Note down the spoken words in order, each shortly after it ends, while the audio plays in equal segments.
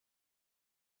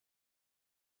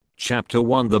Chapter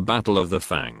 1: The Battle of the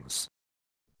Fangs.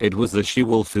 It was the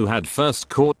she-wolf who had first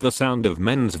caught the sound of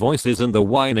men's voices and the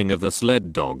whining of the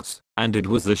sled dogs, and it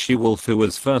was the she-wolf who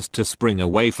was first to spring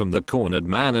away from the cornered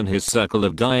man and his circle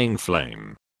of dying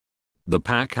flame. The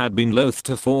pack had been loath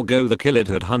to forego the kill it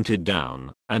had hunted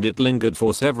down, and it lingered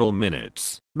for several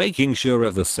minutes, making sure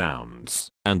of the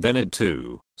sounds, and then it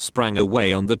too sprang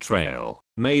away on the trail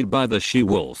made by the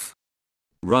she-wolf.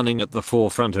 Running at the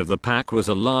forefront of the pack was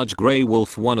a large grey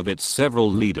wolf, one of its several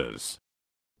leaders.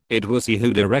 It was he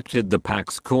who directed the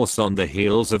pack's course on the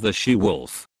heels of the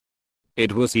she-wolf.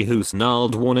 It was he who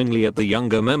snarled warningly at the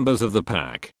younger members of the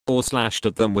pack, or slashed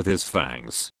at them with his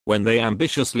fangs, when they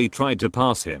ambitiously tried to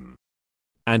pass him.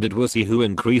 And it was he who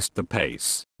increased the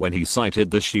pace, when he sighted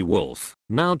the she-wolf,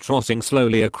 now trotting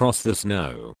slowly across the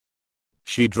snow.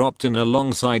 She dropped in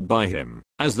alongside by him,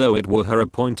 as though it were her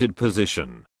appointed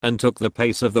position, and took the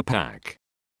pace of the pack.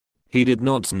 He did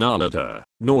not snarl at her,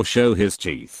 nor show his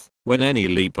teeth, when any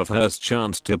leap of hers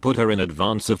chanced to put her in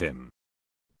advance of him.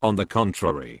 On the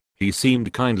contrary, he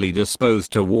seemed kindly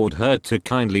disposed toward her,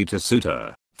 kindly to suit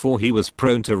her, for he was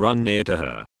prone to run near to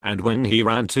her, and when he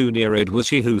ran too near it was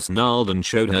she who snarled and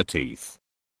showed her teeth.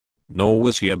 Nor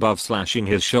was she above slashing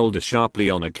his shoulder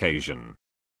sharply on occasion.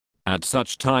 At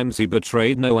such times he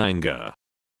betrayed no anger.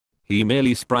 He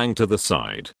merely sprang to the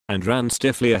side and ran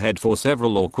stiffly ahead for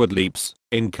several awkward leaps,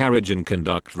 in carriage and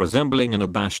conduct resembling an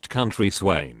abashed country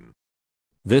swain.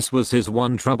 This was his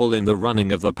one trouble in the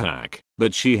running of the pack,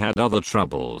 but she had other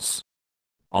troubles.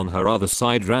 On her other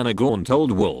side ran a gaunt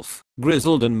old wolf,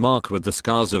 grizzled and marked with the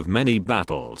scars of many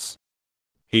battles.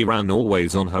 He ran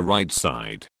always on her right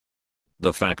side.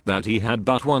 The fact that he had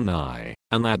but one eye,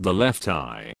 and that the left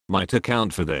eye, might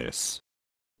account for this.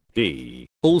 He,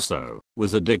 also,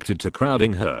 was addicted to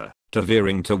crowding her, to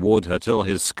veering toward her till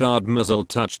his scarred muzzle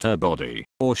touched her body,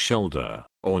 or shoulder,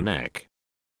 or neck.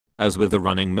 As with the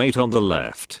running mate on the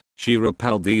left, she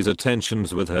repelled these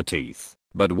attentions with her teeth,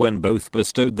 but when both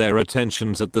bestowed their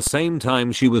attentions at the same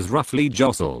time she was roughly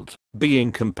jostled,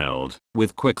 being compelled,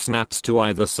 with quick snaps to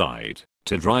either side,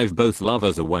 to drive both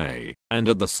lovers away, and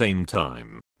at the same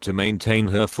time, to maintain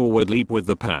her forward leap with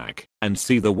the pack, and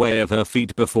see the way of her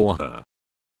feet before her.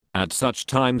 At such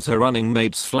times her running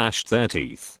mates flashed their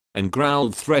teeth, and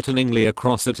growled threateningly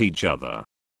across at each other.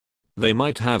 They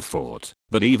might have fought,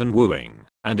 but even wooing,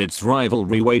 and its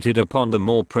rivalry waited upon the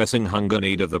more pressing hunger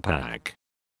need of the pack.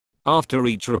 After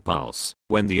each repulse,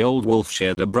 when the old wolf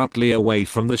sheered abruptly away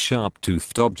from the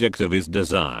sharp-toothed object of his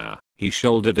desire, he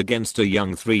shouldered against a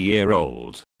young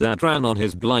 3-year-old that ran on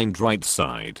his blind right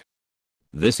side.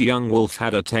 This young wolf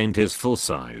had attained his full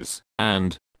size,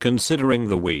 and, considering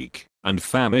the weak and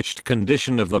famished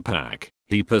condition of the pack,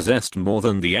 he possessed more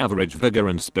than the average vigor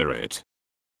and spirit.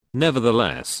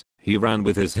 Nevertheless, he ran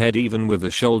with his head even with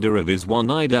the shoulder of his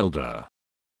one-eyed elder.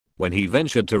 When he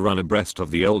ventured to run abreast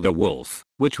of the older wolf,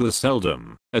 which was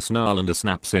seldom, a snarl and a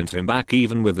snap sent him back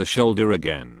even with the shoulder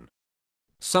again.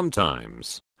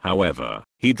 Sometimes, however,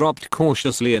 he dropped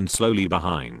cautiously and slowly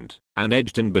behind, and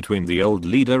edged in between the old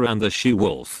leader and the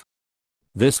she-wolf.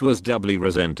 This was doubly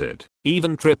resented,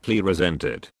 even triply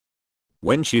resented.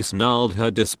 When she snarled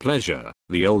her displeasure,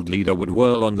 the old leader would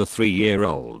whirl on the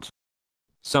 3-year-old.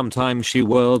 Sometimes she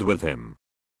whirled with him.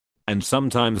 And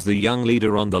sometimes the young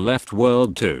leader on the left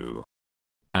whirled too.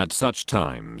 At such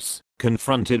times,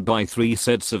 confronted by 3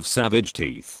 sets of savage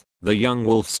teeth, the young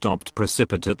wolf stopped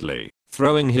precipitately,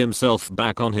 throwing himself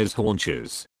back on his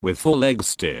haunches, with forelegs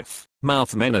stiff,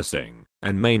 mouth menacing,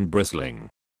 and mane bristling.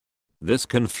 This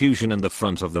confusion in the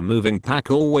front of the moving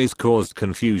pack always caused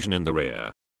confusion in the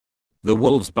rear. The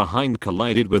wolves behind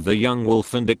collided with the young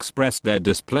wolf and expressed their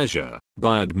displeasure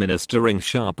by administering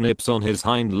sharp nips on his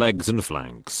hind legs and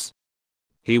flanks.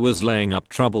 He was laying up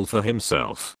trouble for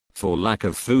himself, for lack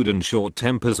of food and short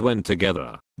tempers went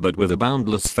together, but with a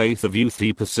boundless faith of youth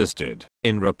he persisted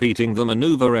in repeating the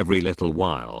maneuver every little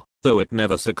while, though it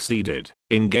never succeeded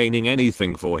in gaining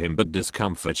anything for him but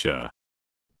discomfiture.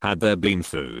 Had there been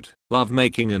food,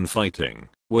 love-making and fighting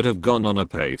would have gone on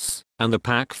apace, and the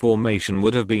pack formation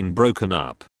would have been broken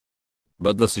up.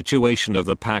 But the situation of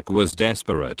the pack was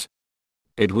desperate.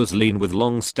 It was lean with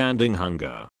long-standing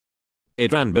hunger.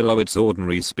 It ran below its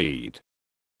ordinary speed.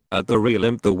 At the rear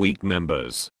limped the weak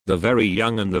members, the very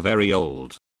young and the very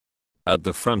old. At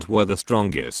the front were the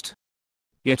strongest.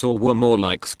 Yet all were more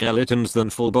like skeletons than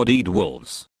full-bodied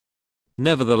wolves.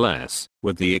 Nevertheless,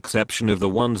 with the exception of the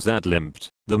ones that limped,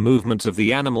 the movements of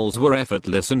the animals were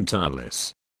effortless and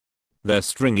tireless. Their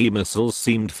stringy muscles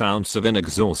seemed founts of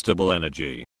inexhaustible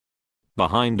energy.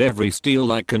 Behind every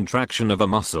steel-like contraction of a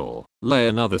muscle, lay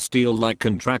another steel-like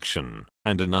contraction,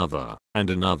 and another,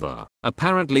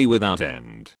 apparently without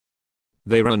end.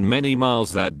 They ran many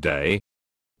miles that day.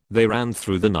 They ran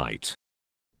through the night.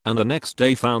 And the next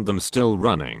day found them still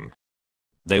running.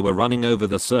 They were running over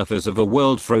the surface of a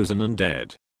world frozen and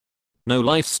dead. No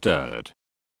life stirred.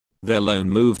 They alone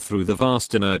moved through the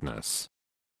vast inertness.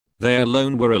 They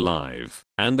alone were alive,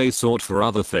 and they sought for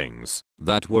other things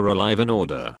that were alive in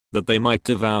order that they might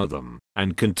devour them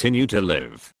and continue to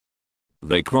live.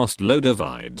 They crossed low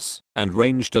divides and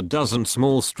ranged a dozen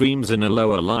small streams in a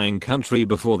lower lying country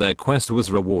before their quest was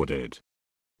rewarded.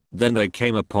 Then they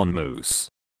came upon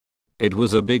moose. It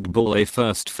was a big bull they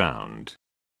first found.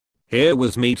 Here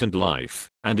was meat and life,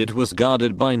 and it was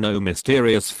guarded by no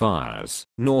mysterious fires,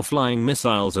 nor flying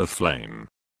missiles of flame.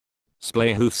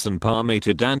 Splay hoofs and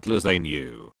palmated antlers they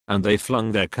knew, and they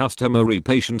flung their customary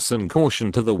patience and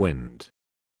caution to the wind.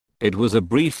 It was a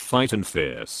brief fight and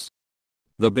fierce.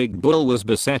 The big bull was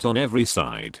beset on every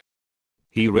side.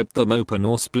 He ripped them open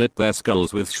or split their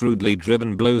skulls with shrewdly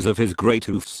driven blows of his great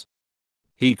hoofs.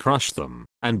 He crushed them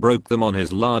and broke them on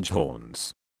his large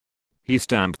horns. He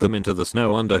stamped them into the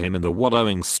snow under him in the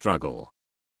wallowing struggle.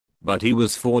 But he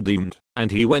was foredoomed,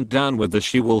 and he went down with the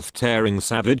she-wolf tearing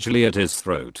savagely at his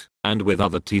throat, and with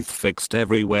other teeth fixed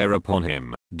everywhere upon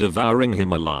him, devouring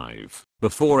him alive,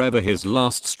 before ever his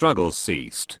last struggles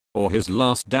ceased, or his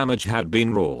last damage had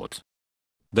been wrought.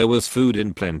 There was food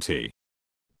in plenty.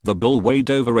 The bull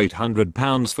weighed over 800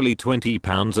 pounds, fully 20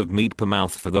 pounds of meat per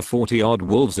mouth for the 40-odd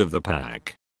wolves of the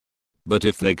pack. But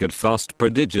if they could fast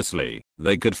prodigiously,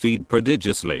 they could feed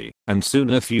prodigiously, and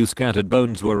soon a few scattered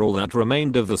bones were all that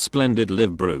remained of the splendid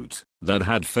live brute that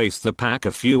had faced the pack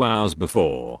a few hours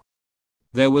before.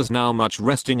 There was now much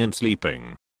resting and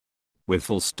sleeping. With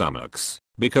full stomachs,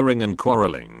 bickering and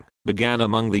quarreling began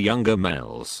among the younger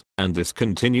males, and this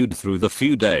continued through the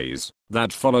few days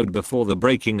that followed before the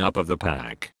breaking up of the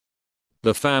pack.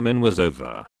 The famine was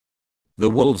over. The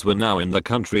wolves were now in the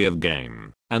country of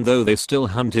game, and though they still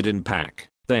hunted in pack,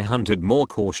 they hunted more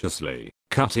cautiously,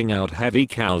 cutting out heavy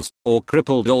cows or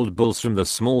crippled old bulls from the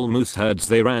small moose herds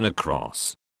they ran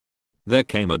across. There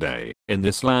came a day, in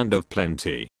this land of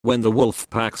plenty, when the wolf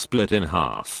pack split in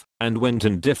half and went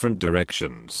in different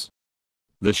directions.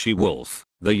 The she-wolf,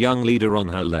 the young leader on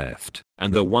her left,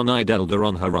 and the one-eyed elder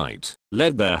on her right,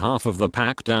 led their half of the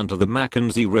pack down to the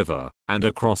Mackenzie River and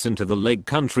across into the lake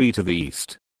country to the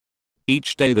east.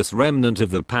 Each day this remnant of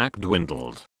the pack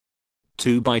dwindled.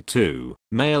 2 by 2,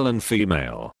 male and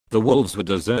female, the wolves were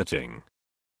deserting.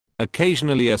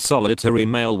 Occasionally a solitary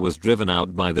male was driven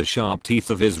out by the sharp teeth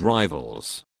of his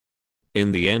rivals.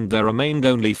 In the end there remained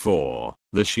only 4,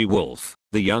 the she-wolf,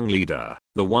 the young leader,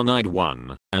 the one-eyed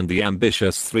one, and the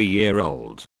ambitious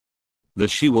 3-year-old. The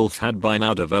she-wolf had by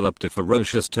now developed a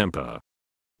ferocious temper.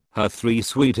 Her 3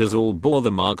 suitors all bore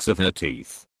the marks of her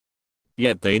teeth.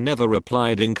 Yet they never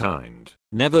replied in kind,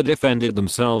 never defended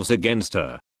themselves against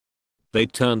her. They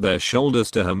turned their shoulders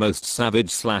to her most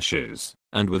savage slashes,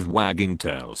 and with wagging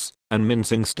tails and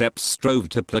mincing steps strove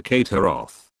to placate her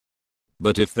wrath.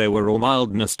 But if they were all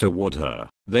mildness toward her,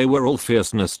 they were all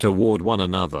fierceness toward one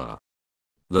another.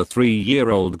 The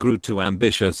 3-year-old grew too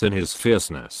ambitious in his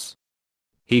fierceness.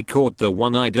 He caught the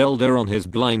one-eyed elder on his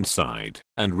blind side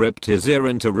and ripped his ear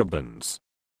into ribbons.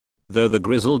 Though the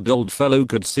grizzled old fellow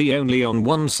could see only on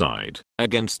one side,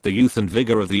 against the youth and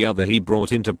vigor of the other he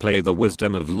brought into play the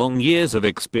wisdom of long years of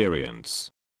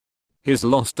experience. His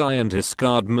lost eye and his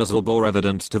scarred muzzle bore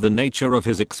evidence to the nature of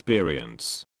his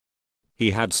experience.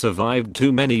 He had survived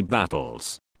too many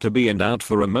battles to be in doubt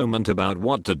for a moment about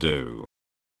what to do.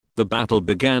 The battle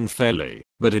began fairly,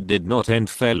 but it did not end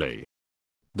fairly.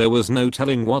 There was no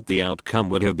telling what the outcome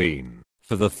would have been,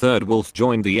 for the third wolf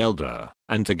joined the elder,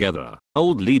 and together,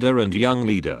 old leader and young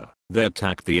leader, they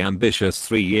attacked the ambitious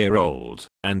 3-year-old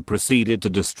and proceeded to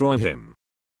destroy him.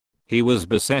 He was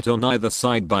beset on either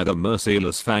side by the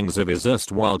merciless fangs of his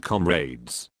erstwhile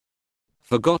comrades.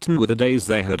 Forgotten were the days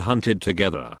they had hunted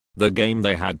together, the game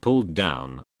they had pulled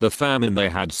down, the famine they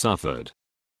had suffered.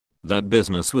 That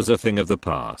business was a thing of the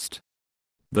past.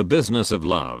 The business of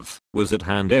love was at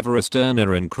hand, ever a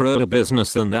sterner and crueler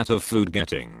business than that of food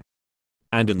getting.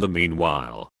 And in the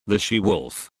meanwhile, the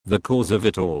she-wolf, the cause of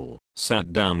it all,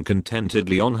 sat down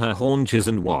contentedly on her haunches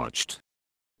and watched.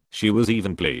 She was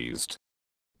even pleased.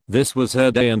 This was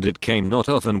her day, and it came not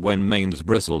often when manes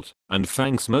bristled and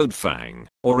fangs smote fang,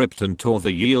 or ripped and tore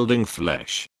the yielding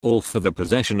flesh, all for the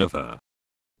possession of her.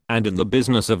 And in the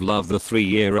business of love the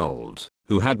 3-year-old,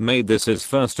 who had made this his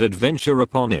first adventure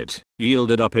upon it,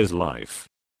 yielded up his life.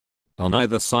 On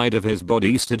either side of his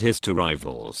body stood his 2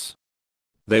 rivals.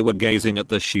 They were gazing at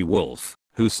the she-wolf,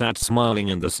 who sat smiling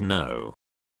in the snow.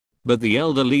 But the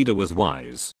elder leader was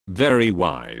wise, very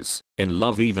wise, in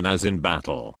love even as in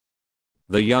battle.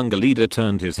 The younger leader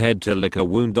turned his head to lick a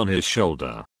wound on his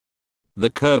shoulder. The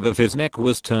curve of his neck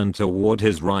was turned toward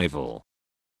his rival.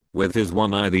 With his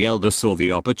one eye the elder saw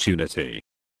the opportunity.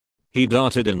 He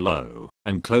darted in low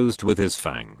and closed with his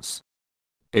fangs.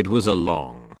 It was a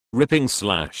long, ripping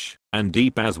slash, and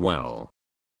deep as well.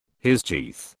 His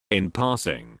teeth, in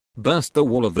passing, burst the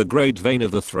wall of the great vein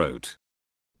of the throat.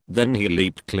 Then he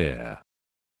leaped clear.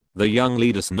 The young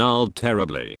leader snarled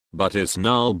terribly, but his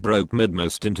snarl broke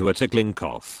midmost into a tickling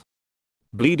cough.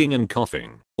 Bleeding and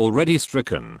coughing, already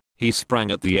stricken, he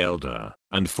sprang at the elder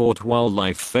and fought while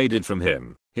life faded from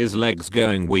him, his legs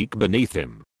going weak beneath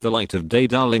him, the light of day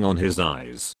dulling on his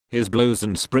eyes, his blows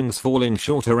and springs falling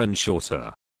shorter and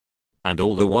shorter. And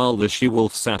all the while the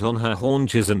she-wolf sat on her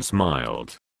haunches and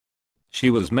smiled. She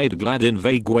was made glad in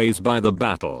vague ways by the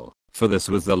battle, for this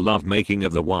was the love-making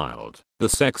of the wild, the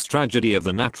sex tragedy of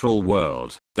the natural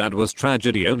world, that was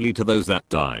tragedy only to those that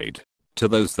died. To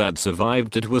those that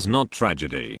survived it was not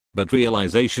tragedy, but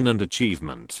realization and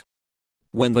achievement.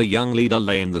 When the young leader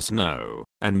lay in the snow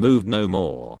and moved no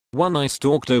more, One Eye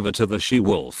stalked over to the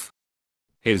she-wolf.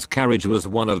 His carriage was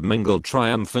one of mingled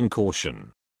triumph and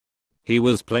caution. He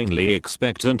was plainly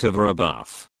expectant of a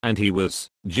rebuff, and he was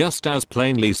just as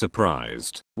plainly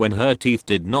surprised when her teeth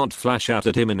did not flash out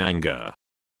at him in anger.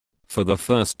 For the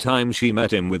first time she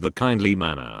met him with a kindly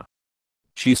manner.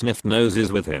 She sniffed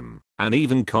noses with him, and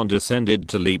even condescended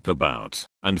to leap about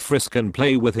and frisk and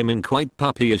play with him in quite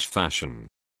puppyish fashion.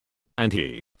 And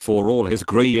he, for all his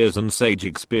grey years and sage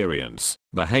experience,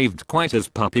 behaved quite as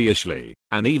puppyishly,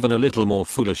 and even a little more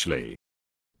foolishly.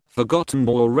 Forgotten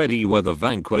already were the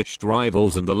vanquished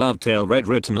rivals and the love tale read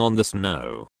written on the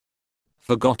snow.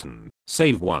 Forgotten,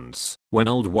 save once, when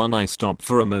old One Eye stopped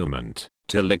for a moment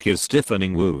to lick his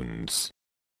stiffening wounds.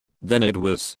 Then it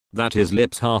was that his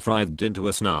lips half writhed into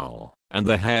a snarl, and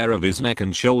the hair of his neck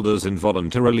and shoulders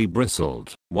involuntarily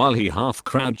bristled, while he half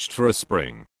crouched for a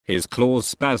spring, his claws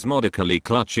spasmodically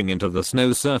clutching into the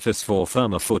snow surface for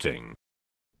firmer footing.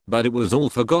 But it was all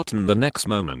forgotten the next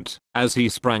moment, as he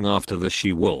sprang after the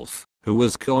she-wolf, who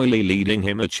was coyly leading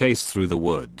him a chase through the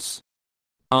woods.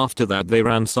 After that they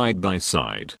ran side by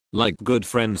side, like good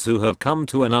friends who have come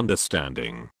to an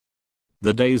understanding.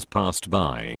 The days passed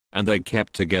by, and they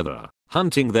kept together,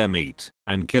 hunting their meat,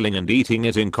 and killing and eating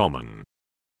it in common.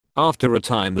 After a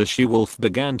time the she-wolf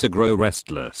began to grow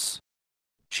restless.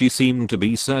 She seemed to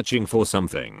be searching for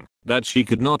something that she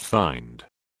could not find.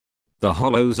 The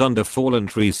hollows under fallen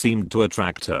trees seemed to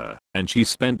attract her, and she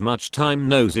spent much time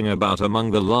nosing about among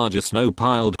the larger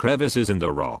snow-piled crevices in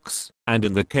the rocks, and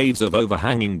in the caves of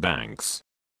overhanging banks.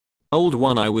 Old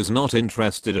One Eye was not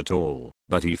interested at all,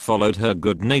 but he followed her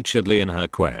good-naturedly in her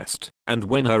quest, and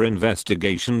when her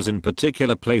investigations in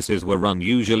particular places were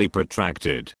unusually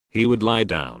protracted, he would lie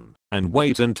down and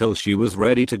wait until she was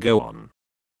ready to go on.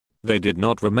 They did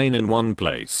not remain in one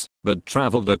place, but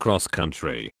traveled across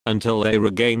country until they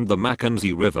regained the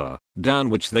Mackenzie River, down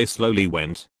which they slowly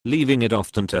went, leaving it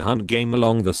often to hunt game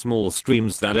along the small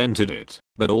streams that entered it,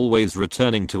 but always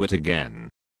returning to it again.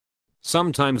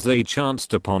 Sometimes they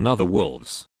chanced upon other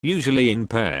wolves, usually in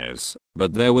pairs,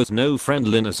 but there was no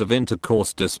friendliness of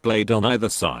intercourse displayed on either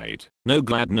side, no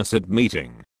gladness at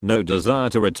meeting, no desire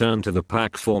to return to the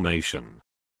pack formation.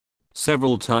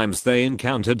 Several times they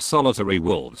encountered solitary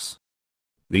wolves.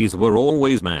 These were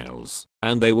always males,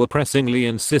 and they were pressingly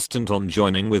insistent on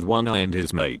joining with One Eye and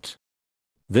his mate.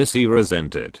 This he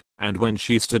resented, and when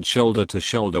she stood shoulder to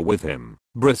shoulder with him,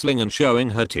 bristling and showing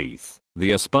her teeth,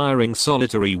 the aspiring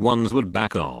solitary ones would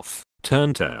back off,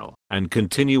 turn tail, and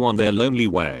continue on their lonely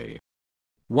way.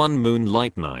 One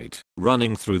moonlight night,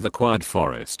 running through the quiet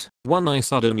forest, One Eye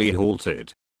suddenly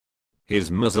halted. His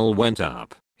muzzle went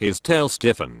up, his tail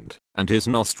stiffened, and his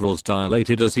nostrils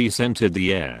dilated as he scented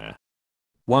the air.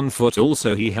 One foot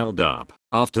also he held up,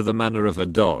 after the manner of a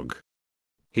dog.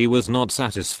 He was not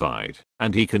satisfied,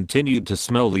 and he continued to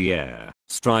smell the air,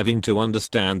 striving to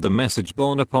understand the message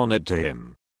borne upon it to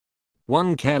him.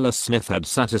 One careless sniff had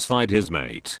satisfied his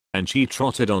mate, and she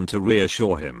trotted on to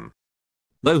reassure him.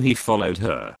 Though he followed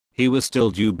her, he was still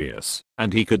dubious,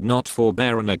 and he could not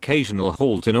forbear an occasional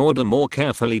halt in order more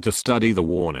carefully to study the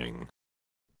warning.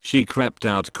 She crept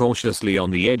out cautiously on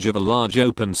the edge of a large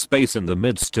open space in the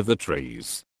midst of the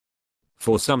trees.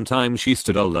 For some time she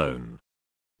stood alone.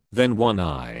 Then One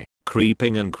Eye,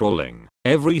 creeping and crawling,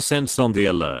 every sense on the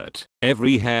alert,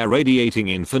 every hair radiating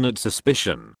infinite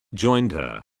suspicion, joined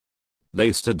her.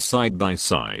 They stood side by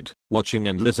side, watching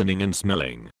and listening and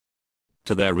smelling.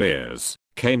 To their ears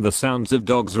came the sounds of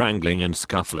dogs wrangling and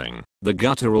scuffling, the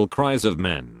guttural cries of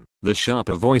men, the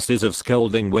sharper voices of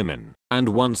scolding women, and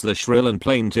once the shrill and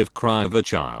plaintive cry of a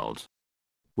child.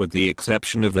 With the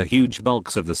exception of the huge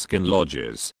bulks of the skin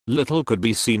lodges, little could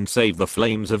be seen save the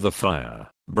flames of the fire,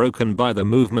 broken by the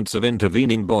movements of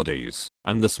intervening bodies,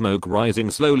 and the smoke rising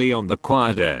slowly on the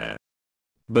quiet air.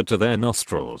 But to their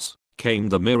nostrils came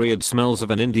the myriad smells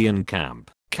of an Indian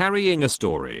camp, carrying a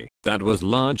story that was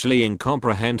largely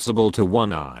incomprehensible to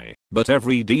One Eye, but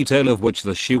every detail of which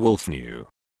the she-wolf knew.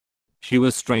 She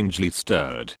was strangely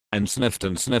stirred, and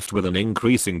sniffed with an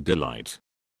increasing delight.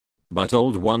 But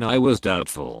Old One Eye was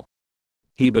doubtful.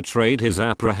 He betrayed his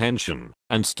apprehension,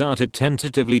 and started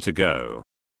tentatively to go.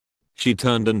 She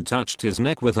turned and touched his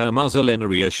neck with her muzzle in a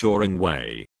reassuring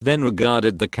way, then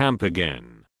regarded the camp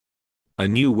again. A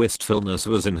new wistfulness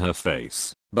was in her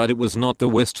face, but it was not the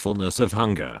wistfulness of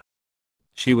hunger.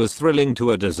 She was thrilling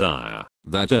to a desire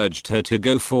that urged her to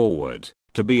go forward,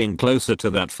 to being closer to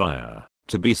that fire,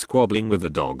 to be squabbling with the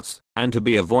dogs, and to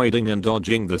be avoiding and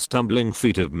dodging the stumbling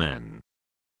feet of men.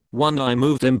 One Eye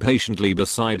moved impatiently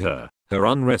beside her, her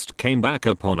unrest came back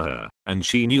upon her, and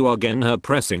she knew again her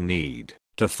pressing need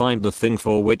to find the thing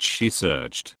for which she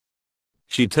searched.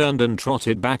 She turned and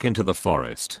trotted back into the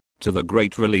forest, to the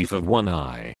great relief of One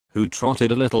Eye, who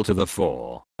trotted a little to the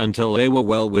fore, until they were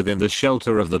well within the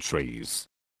shelter of the trees.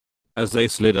 As they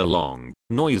slid along,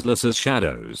 noiseless as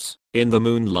shadows, in the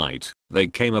moonlight, they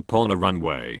came upon a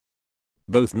runway.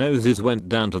 Both noses went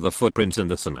down to the footprints in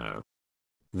the snow.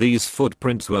 These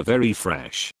footprints were very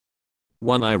fresh.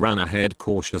 One Eye ran ahead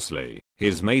cautiously,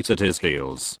 his mate at his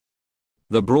heels.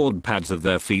 The broad pads of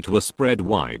their feet were spread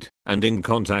wide, and in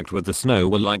contact with the snow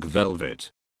were like velvet.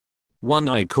 One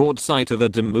Eye caught sight of a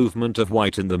dim movement of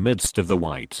white in the midst of the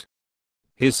white.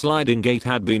 His sliding gait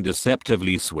had been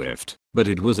deceptively swift, but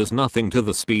it was as nothing to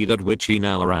the speed at which he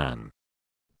now ran.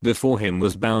 Before him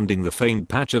was bounding the faint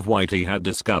patch of white he had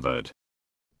discovered.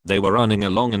 They were running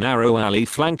along a narrow alley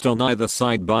flanked on either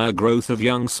side by a growth of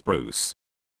young spruce.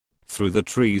 Through the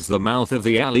trees the mouth of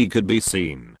the alley could be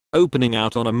seen, opening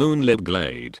out on a moonlit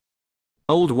glade.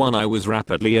 Old One Eye was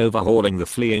rapidly overhauling the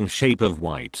fleeing shape of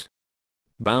white.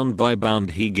 Bound by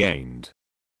bound he gained.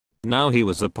 Now he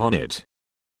was upon it.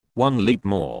 One leap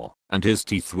more, and his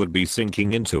teeth would be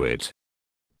sinking into it.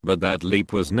 But that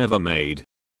leap was never made.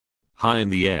 High in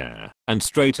the air, and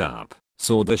straight up,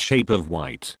 saw the shape of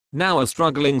white, now a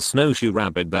struggling snowshoe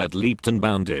rabbit that leaped and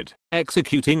bounded,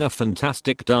 executing a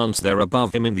fantastic dance there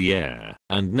above him in the air,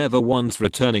 and never once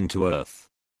returning to earth.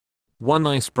 One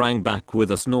Eye sprang back with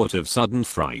a snort of sudden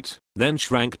fright, then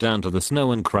shrank down to the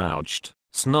snow and crouched,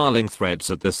 snarling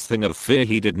threats at this thing of fear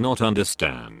he did not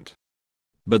understand.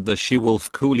 But the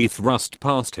she-wolf coolly thrust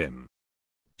past him.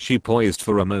 She poised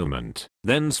for a moment,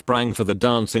 then sprang for the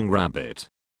dancing rabbit.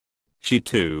 She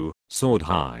too, soared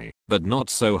high, but not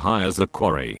so high as the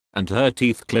quarry, and her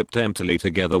teeth clipped emptily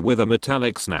together with a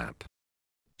metallic snap.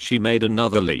 She made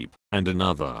another leap, and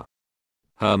another.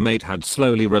 Her mate had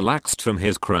slowly relaxed from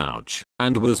his crouch,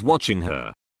 and was watching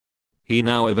her. He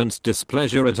now evinced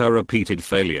displeasure at her repeated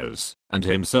failures, and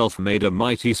himself made a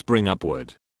mighty spring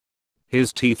upward.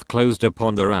 His teeth closed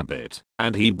upon the rabbit,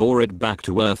 and he bore it back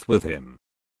to earth with him.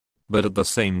 But at the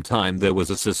same time there was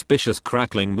a suspicious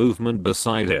crackling movement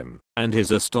beside him, and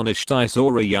his astonished eye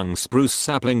saw a young spruce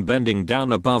sapling bending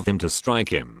down above him to strike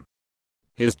him.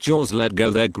 His jaws let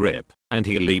go their grip, and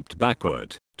he leaped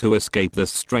backward, to escape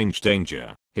this strange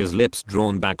danger, his lips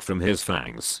drawn back from his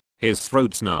fangs, his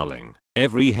throat snarling,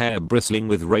 every hair bristling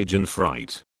with rage and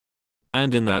fright.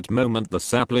 And in that moment the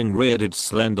sapling reared its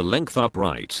slender length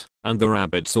upright, and the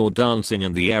rabbit saw dancing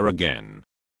in the air again.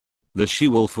 The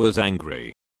she-wolf was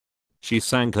angry. She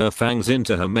sank her fangs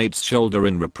into her mate's shoulder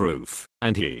in reproof,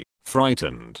 and he,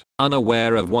 frightened,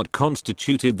 unaware of what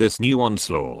constituted this new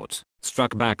onslaught,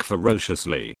 struck back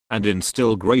ferociously, and in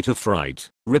still greater fright,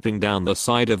 ripping down the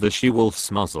side of the she-wolf's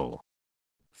muzzle.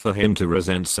 For him to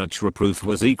resent such reproof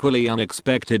was equally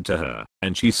unexpected to her,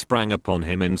 and she sprang upon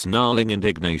him in snarling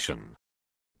indignation.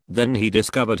 Then he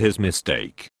discovered his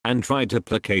mistake, and tried to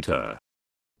placate her.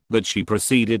 But she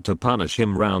proceeded to punish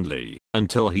him roundly,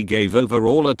 until he gave over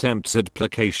all attempts at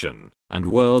placation,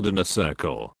 and whirled in a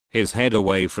circle, his head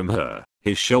away from her,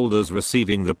 his shoulders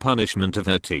receiving the punishment of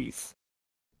her teeth.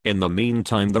 In the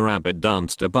meantime the rabbit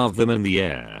danced above them in the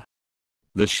air.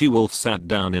 The she-wolf sat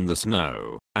down in the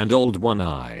snow, and Old One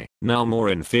Eye, now more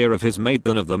in fear of his mate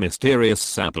than of the mysterious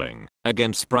sapling,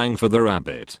 again sprang for the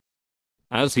rabbit.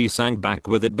 As he sank back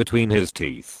with it between his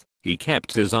teeth, he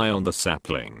kept his eye on the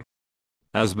sapling.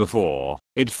 As before,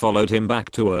 it followed him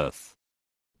back to earth.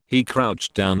 He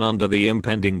crouched down under the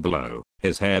impending blow,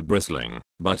 his hair bristling,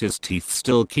 but his teeth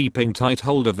still keeping tight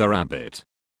hold of the rabbit.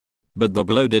 But the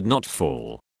blow did not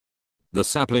fall. The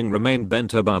sapling remained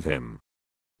bent above him.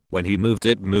 When he moved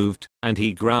it moved, and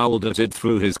he growled at it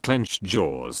through his clenched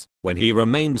jaws. When he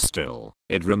remained still,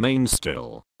 it remained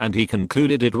still, and he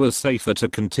concluded it was safer to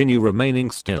continue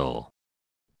remaining still.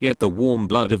 Yet the warm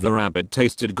blood of the rabbit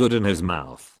tasted good in his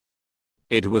mouth.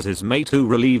 It was his mate who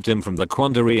relieved him from the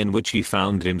quandary in which he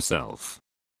found himself.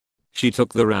 She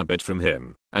took the rabbit from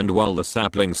him, and while the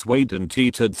sapling swayed and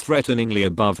teetered threateningly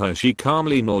above her, she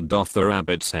calmly gnawed off the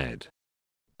rabbit's head.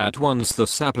 At once the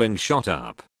sapling shot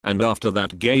up, and after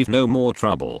that gave no more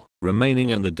trouble, remaining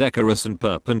in the decorous and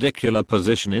perpendicular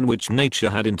position in which nature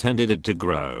had intended it to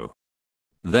grow.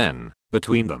 Then,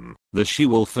 between them, the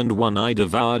she-wolf and One-Eye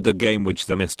devoured the game which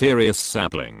the mysterious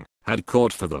sapling had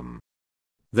caught for them.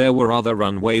 There were other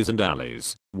runways and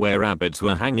alleys, where rabbits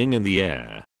were hanging in the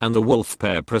air, and the wolf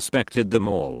pair prospected them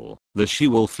all, the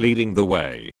she-wolf leading the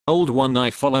way, old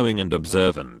One-Eye following and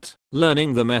observant,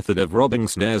 learning the method of robbing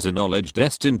snares, a knowledge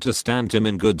destined to stand him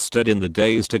in good stead in the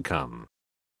days to come.